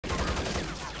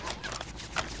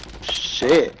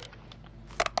shit.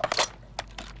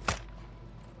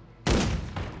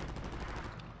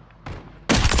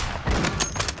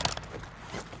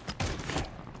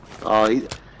 Oh,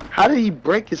 how did he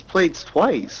break his plates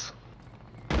twice?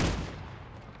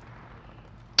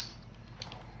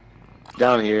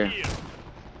 Down here.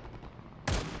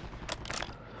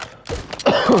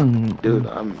 Dude,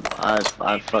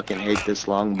 I fucking hate this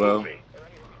longbow.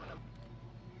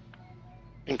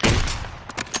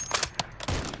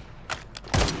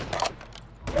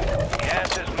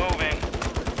 Gas is moving.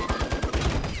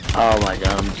 Oh my god,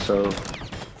 I'm so...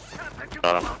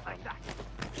 Got him.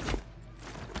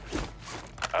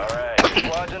 Alright,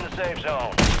 squad's in the safe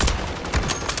zone.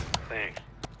 Thanks.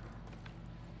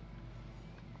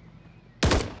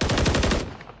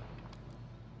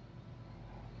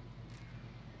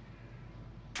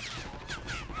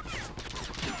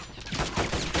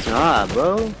 God,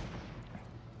 bro.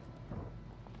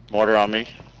 Mortar on me.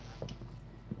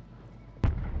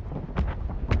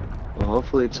 Well,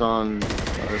 hopefully it's on...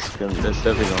 That's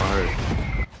definitely gonna hurt.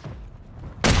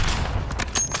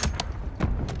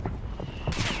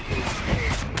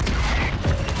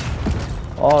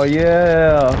 Oh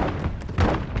yeah!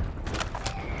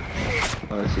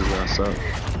 Oh, this is what's up.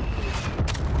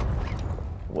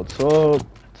 What's up?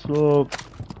 What's up?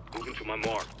 Moving to my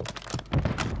mark.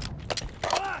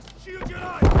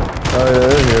 Oh yeah,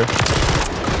 they're here.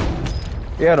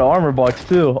 He had an armor box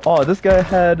too. Oh, this guy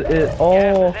had it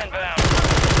all. Gas is inbound.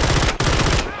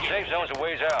 Safe zone's a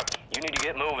ways out. You need to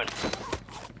get moving.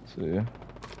 Let's see.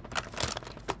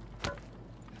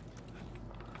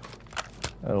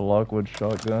 Had a Lockwood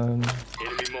shotgun.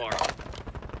 Enemy mark.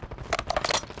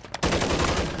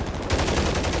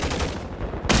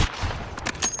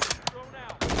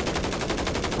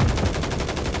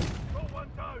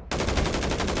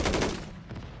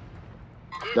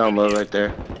 Down low right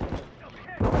there.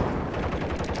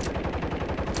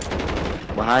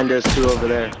 Behind us, two over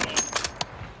there.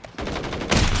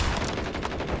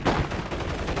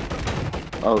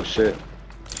 Oh shit.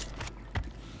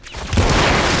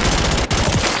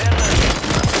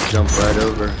 Jump right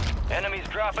over. Enemies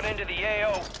dropping into the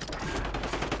AO.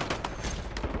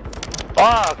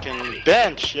 Fucking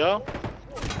bench, yo.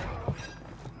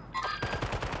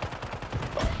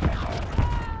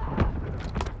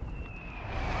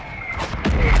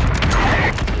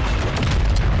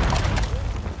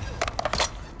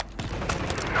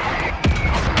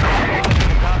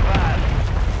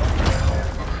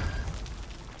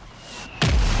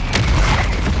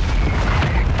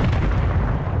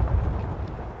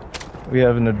 We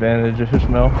have an advantage,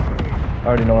 Ishmael. I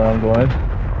already know where I'm going.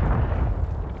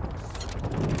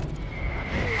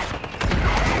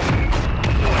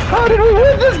 How did we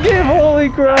win this game? Holy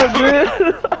crap,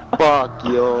 man! Fuck,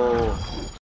 yo.